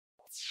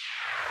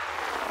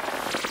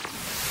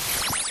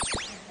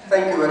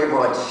Thank you very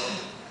much.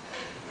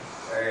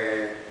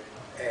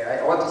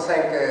 I want to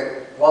thank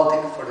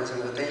Waltic for this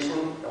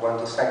invitation. I want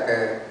to thank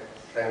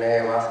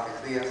René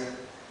Vázquez.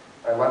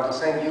 I want to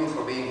thank you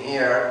for being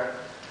here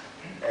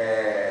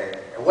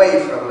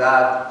away from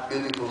that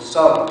beautiful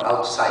sun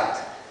outside.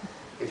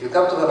 If you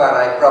come to Havana,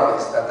 I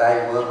promise that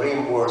I will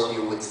reimburse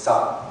you with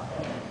sun.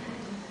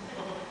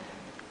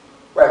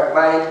 Well,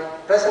 my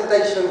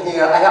presentation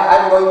here,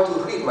 I'm going to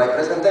read my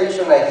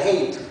presentation. I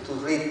hate to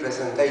read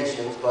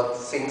presentations, but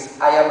since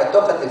I am a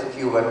talkative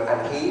Cuban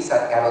and he is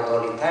an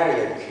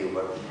authoritarian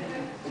Cuban,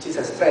 which is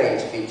a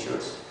strange feature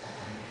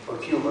for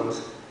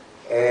Cubans,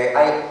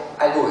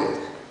 I do it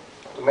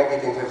to make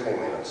it in 15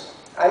 minutes.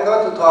 I'm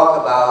going to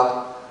talk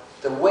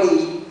about the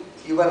way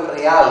Cuban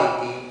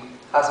reality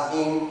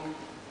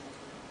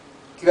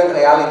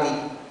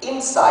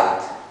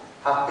inside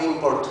have been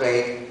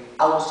portrayed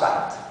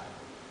outside,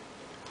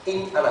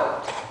 in and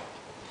out.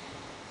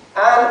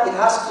 And it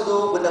has to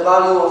do with the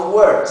value of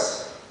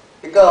words,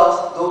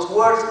 because those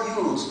words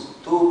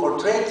used to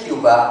portray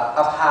Cuba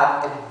have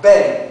had a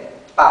very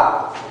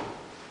powerful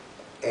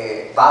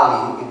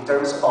value in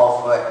terms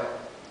of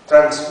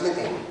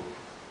transmitting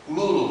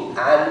meaning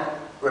and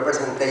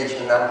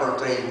representation and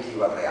portraying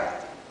Cuban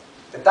reality.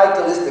 The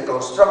title is The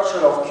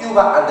Construction of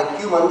Cuba and the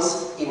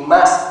Cubans in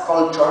Mass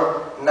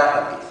Culture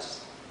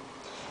Narratives.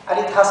 And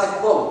it has a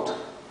quote.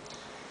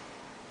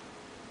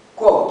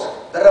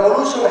 Quote, "The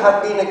revolution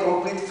had been a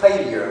complete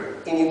failure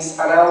in its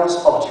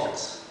announced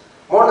objects.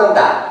 More than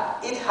that,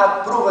 it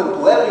had proven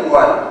to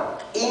everyone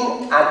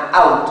in and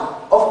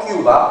out of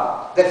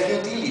Cuba the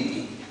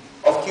futility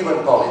of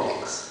Cuban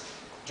politics."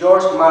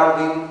 George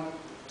Marvin,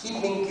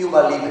 Keeping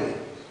Cuba Libre,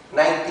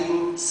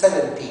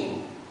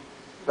 1917.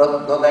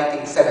 Not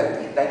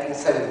 1970,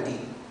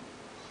 1917.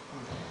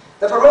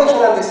 The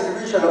formation and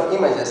distribution of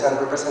images and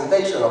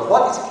representation of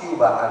what is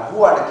Cuba and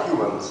who are the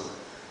Cubans,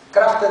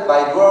 crafted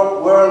by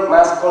world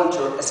mass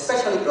culture,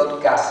 especially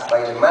broadcast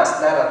by the mass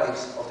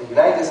narratives of the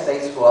United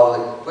States throughout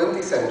the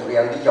 20th century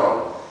and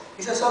beyond,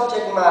 is a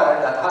subject matter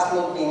that has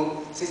not been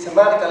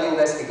systematically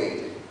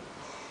investigated.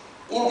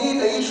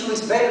 Indeed, the issue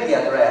is barely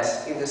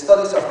addressed in the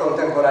studies of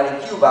contemporary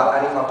Cuba,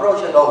 and if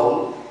approached at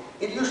all,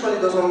 it usually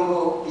doesn't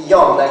go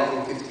beyond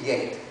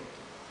 1958.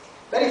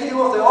 Very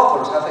few of the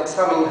authors have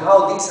examined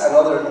how these and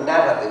other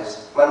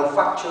narratives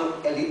manufacture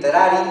a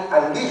literary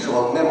and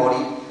visual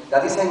memory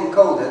that is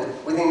encoded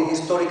within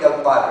historical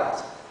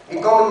patterns,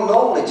 becoming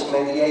knowledge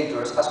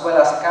mediators as well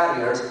as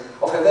carriers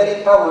of a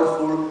very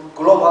powerful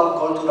global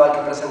cultural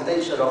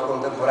representation of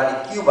contemporary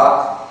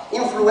Cuba,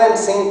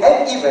 influencing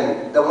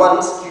even the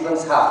ones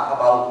Cubans have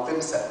about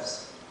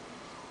themselves.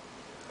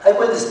 I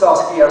will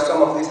discuss here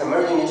some of these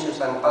emerging issues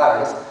and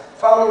patterns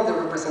found in the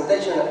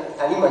representation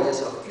and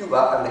images of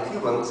Cuba and the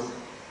Cubans.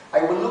 I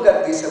will look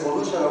at this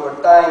evolution over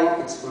time,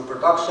 its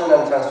reproduction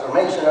and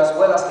transformation, as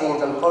well as the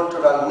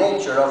intercultural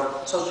nature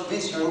of such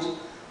visions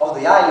of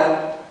the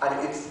island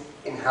and its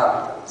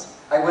inhabitants.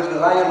 I will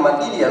rely on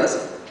materials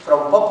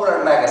from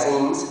popular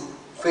magazines,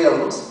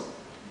 films,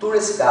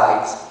 tourist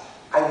guides,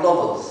 and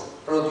novels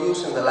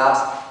produced in the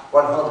last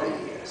 100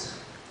 years.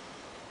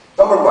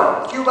 Number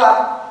one,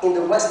 Cuba in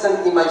the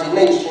Western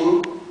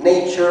imagination,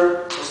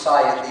 nature,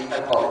 society,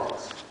 and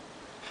politics.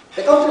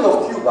 The country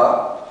of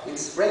Cuba,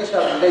 its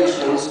racial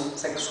relations,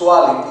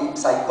 sexuality,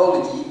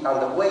 psychology,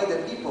 and the way the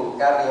people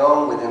carry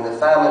on within the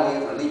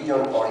family,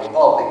 religion, or in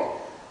public.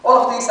 All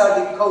of these are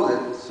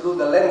decoded through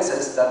the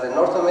lenses that the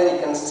North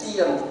Americans see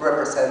and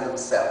represent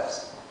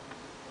themselves.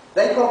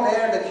 They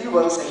compare the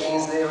Cubans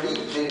against their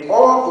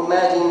own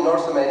imagined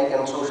North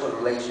American social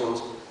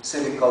relations,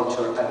 civic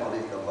culture, and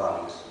political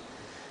values.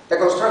 The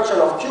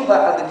construction of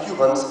Cuba and the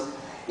Cubans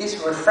is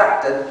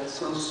refracted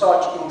through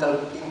such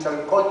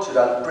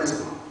intercultural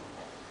prism.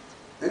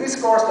 The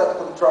discourse that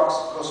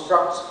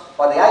constructs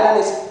what the island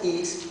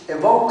is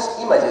evokes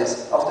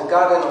images of the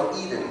Garden of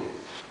Eden,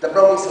 the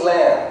Promised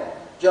Land,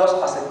 just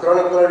as the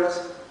chroniclers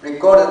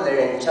recorded their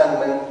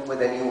enchantment with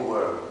the New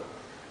World.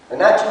 The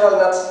natural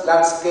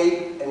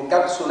landscape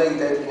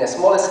encapsulated in a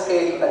small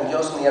scale and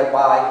just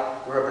nearby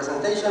the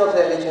representation of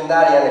the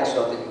legendary and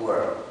exotic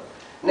world.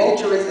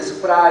 Nature is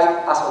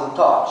described as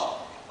untouched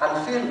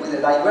and filled with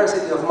a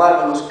diversity of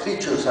marvelous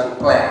creatures and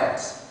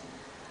plants.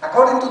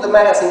 According to the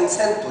magazine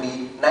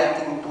Century,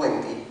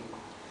 1920,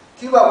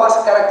 Cuba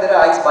was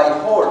characterized by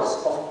hordes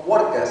of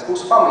workers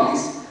whose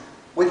families,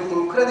 with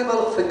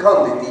incredible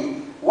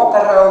fecundity, walk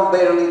around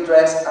barely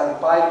dressed and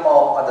pile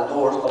up at the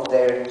doors of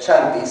their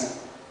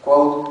shanties,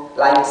 quote,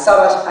 like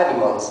savage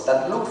animals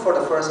that look for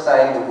the first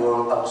time the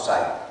world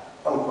outside,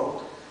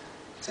 unquote.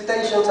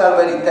 Citations are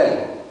very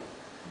telling.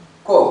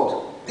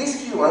 Quote, "These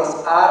humans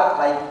are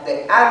like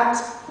the ant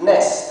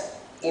nest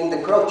in the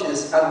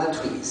crotches and the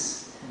trees.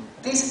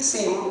 These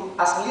seem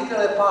as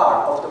little a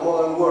part of the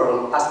modern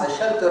world as the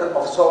shelter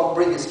of some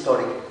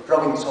prehistoric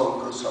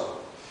Robinson Crusoe."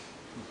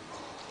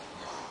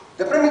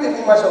 The primitive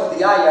image of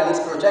the island is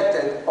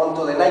projected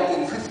onto the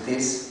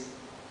 1950s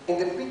in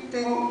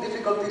depicting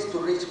difficulties to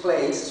reach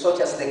places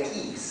such as the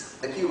Keys,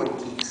 the Cuban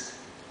Keys.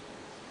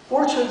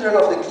 Poor children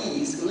of the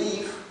Keys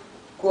live,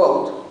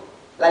 quote,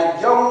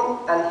 like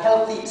young and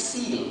healthy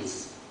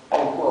seals,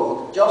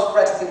 unquote, just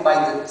resting by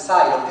the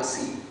side of the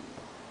sea.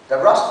 The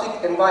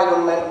rustic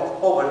environment of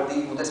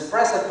poverty would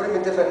express a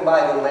primitive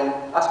environment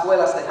as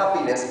well as the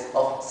happiness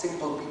of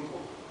simple people.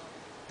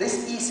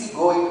 This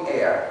easygoing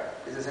air,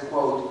 this is a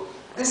quote,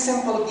 this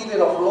simple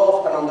giving of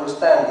love and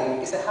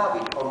understanding is a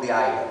habit on the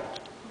island.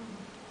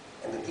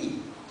 And the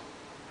key.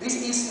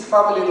 This easy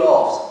family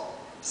love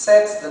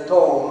sets the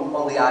tone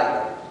on the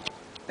island.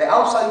 The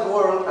outside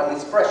world and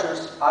its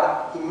pressures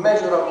are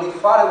immeasurably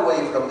far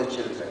away from the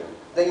children.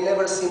 They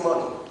never see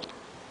money.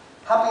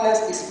 Happiness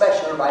is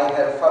measured by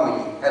her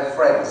family, her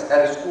friends,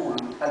 her school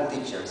and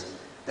teachers,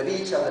 the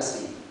beach and the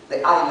sea.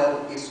 The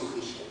island is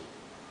sufficient.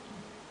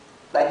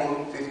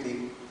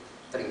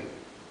 1953.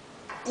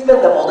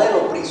 Even the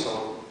Modelo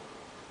prison,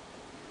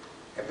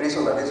 a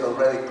prison that is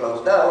already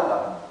closed down,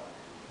 but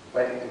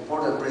very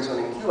important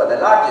prison in Cuba, the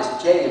largest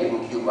jail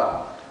in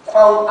Cuba,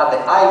 found at the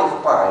Isle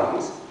of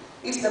Pines,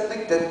 is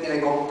depicted in a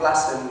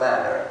complacent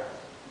manner.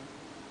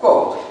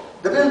 Quote,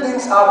 the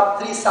buildings are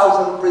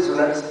 3,000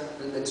 prisoners,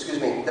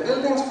 the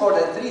buildings for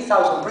the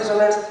 3,000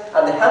 prisoners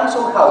and the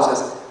handsome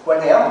houses where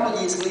the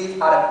employees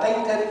live are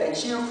painted a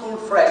cheerful,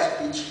 fresh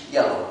peach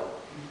yellow.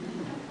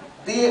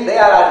 They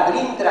are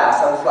green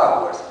grass and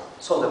flowers,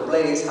 so the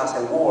place has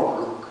a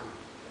warm look.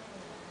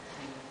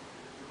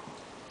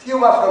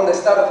 Cuba from the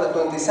start of the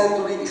 20th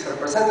century is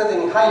represented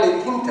in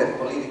highly tinted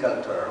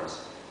political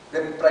terms.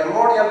 The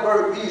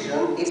primordial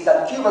vision is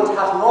that Cubans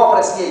have no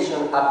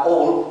appreciation at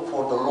all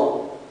for the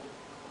law.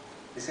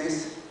 This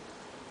is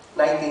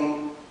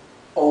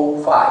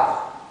 1905.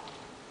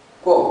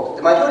 Quote,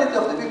 the majority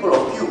of the people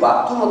of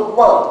Cuba do not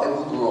want a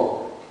good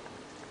law.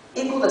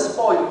 It would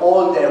spoil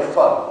all their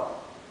fun.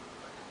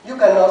 You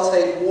cannot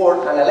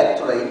safeguard an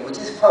electorate which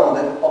is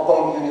founded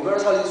upon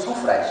universal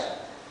suffrage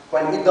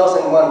when it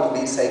doesn't want to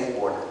be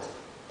safeguarded.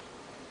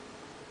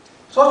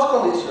 Such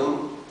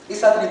condition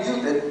is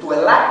attributed to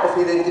a lack of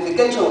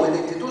identification with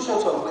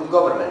institutions or with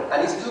government,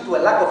 and is due to a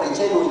lack of a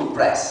genuine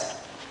press.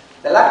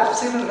 The lack of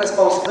civil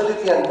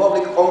responsibility and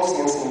public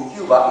conscience in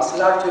Cuba is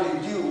largely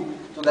due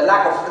to the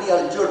lack of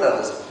real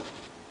journalism.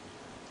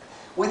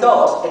 With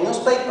us, a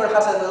newspaper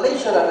has a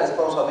relation and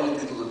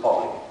responsibility to the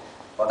public,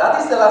 but that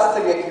is the last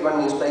thing a Cuban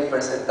newspaper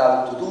set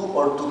out to do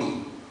or to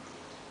be.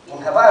 In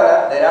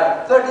Havana, there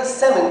are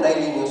 37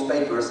 daily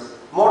newspapers,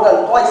 more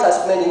than twice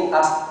as many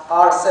as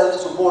are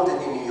self-supported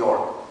in New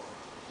York.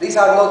 These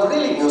are not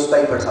really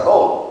newspapers at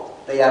all.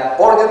 They are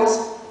organs,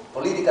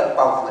 political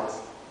pamphlets,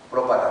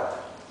 propaganda.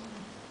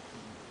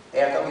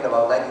 They are talking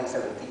about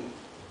 1917.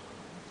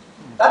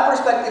 That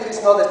perspective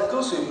is not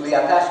exclusively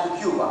attached to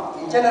Cuba.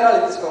 In general,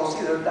 it is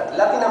considered that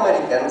Latin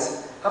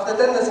Americans have the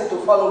tendency to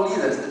follow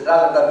leaders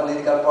rather than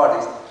political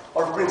parties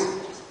or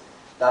principles,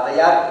 that they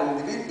are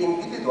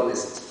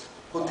individualists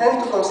who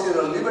tend to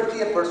consider liberty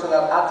a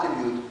personal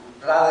attribute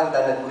rather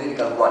than a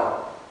political one,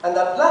 and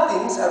that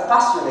Latins are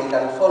passionate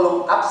and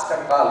follow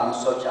abstract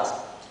values such as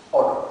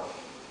honor.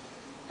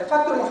 A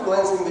factor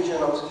influencing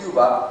vision of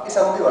Cuba is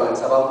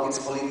ambivalence about its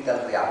political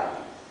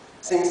reality.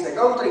 Since the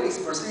country is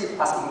perceived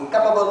as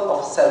incapable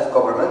of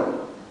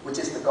self-government, which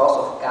is the cause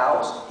of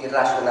chaos,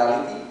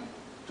 irrationality,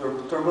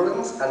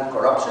 turbulence, and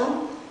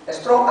corruption,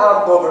 strong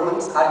armed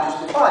governments are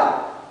justified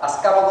as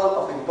capable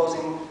of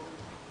imposing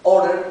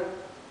order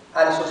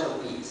and social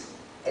peace,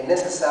 a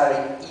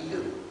necessary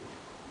evil,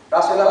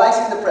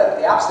 rationalizing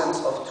the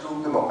absence of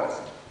true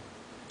democracy.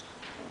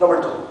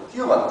 Number 2,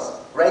 Cubans,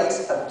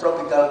 race and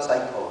tropical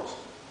psychology.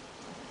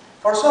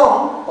 For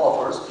some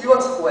authors,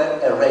 Cubans were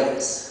a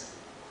race.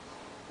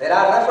 There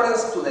are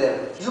references to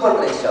the Cuban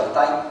racial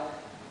type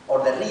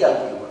or the real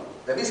Cuban.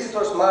 The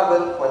visitors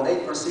marvel when they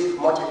perceive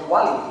much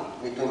equality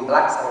between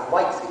blacks and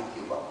whites in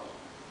Cuba.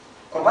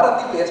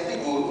 Comparatively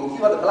speaking, in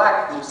Cuba the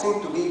black would seem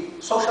to be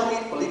socially,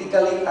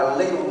 politically, and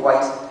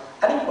labor-wise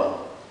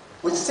unequal,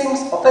 which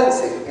seems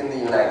offensive in the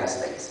United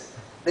States.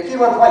 The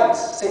Cuban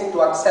whites seem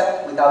to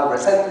accept without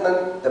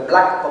resentment the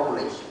black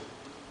population.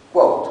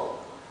 Quote,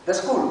 the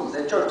schools,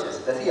 the churches,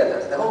 the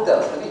theaters, the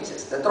hotels, the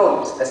beaches, the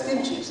trolleys, the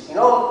steamships, in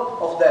all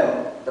of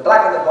them, the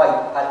black and the white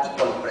are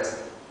equally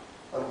present.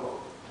 Unquote.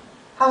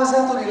 Half a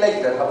century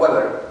later,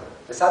 however,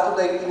 the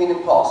Saturday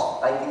Evening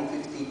Post,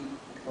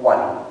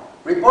 1951,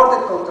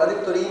 reported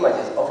contradictory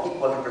images of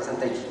equal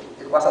representation.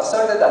 It was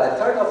asserted that a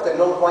third of the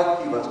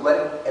non-white Cubans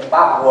were a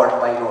backward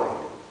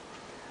minority.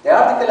 The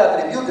article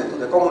attributed to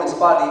the Communist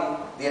Party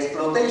the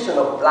exploitation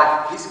of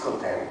black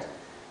discontent,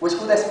 which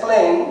would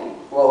explain,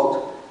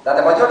 quote, that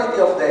the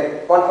majority of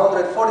the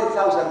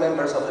 140,000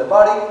 members of the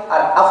party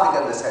are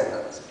African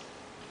descendants,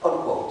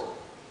 unquote.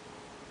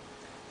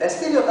 The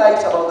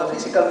stereotypes about the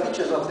physical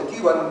features of the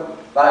Cuban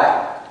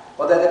vary,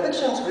 but the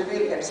depictions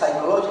reveal a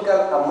psychological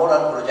and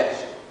moral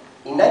projection.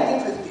 In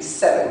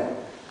 1957,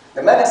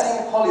 the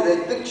magazine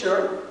Holiday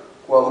pictured,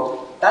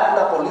 quote, that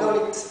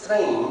Napoleonic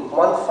strain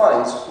one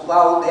finds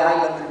throughout the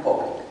island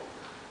republic.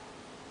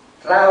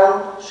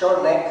 Round,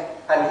 short neck,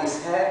 and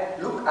his hair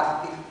look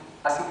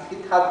as if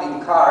it had been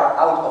carved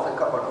out of a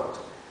coconut.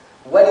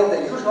 wearing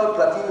the usual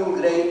platinum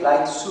gray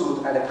light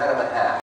suit and a Panama hat.